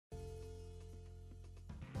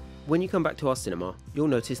When you come back to our cinema, you'll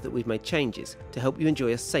notice that we've made changes to help you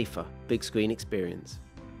enjoy a safer big screen experience.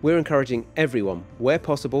 We're encouraging everyone, where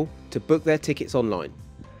possible, to book their tickets online.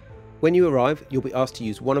 When you arrive, you'll be asked to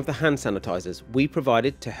use one of the hand sanitizers we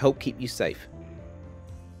provided to help keep you safe.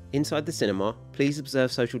 Inside the cinema, please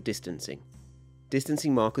observe social distancing.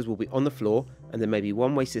 Distancing markers will be on the floor, and there may be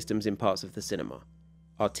one-way systems in parts of the cinema.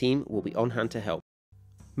 Our team will be on hand to help.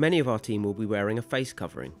 Many of our team will be wearing a face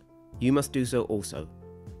covering. You must do so also,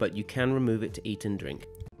 but you can remove it to eat and drink.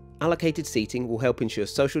 Allocated seating will help ensure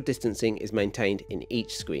social distancing is maintained in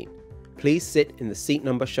each screen. Please sit in the seat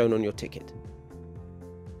number shown on your ticket.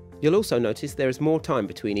 You'll also notice there is more time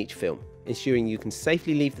between each film, ensuring you can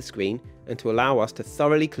safely leave the screen and to allow us to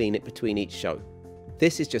thoroughly clean it between each show.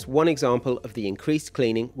 This is just one example of the increased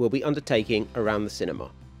cleaning we'll be undertaking around the cinema.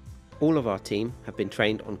 All of our team have been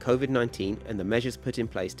trained on COVID-19 and the measures put in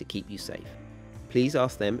place to keep you safe. Please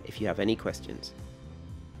ask them if you have any questions.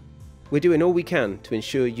 We're doing all we can to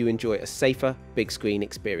ensure you enjoy a safer big screen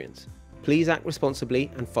experience. Please act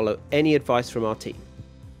responsibly and follow any advice from our team.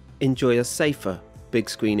 Enjoy a safer big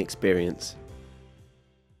screen experience.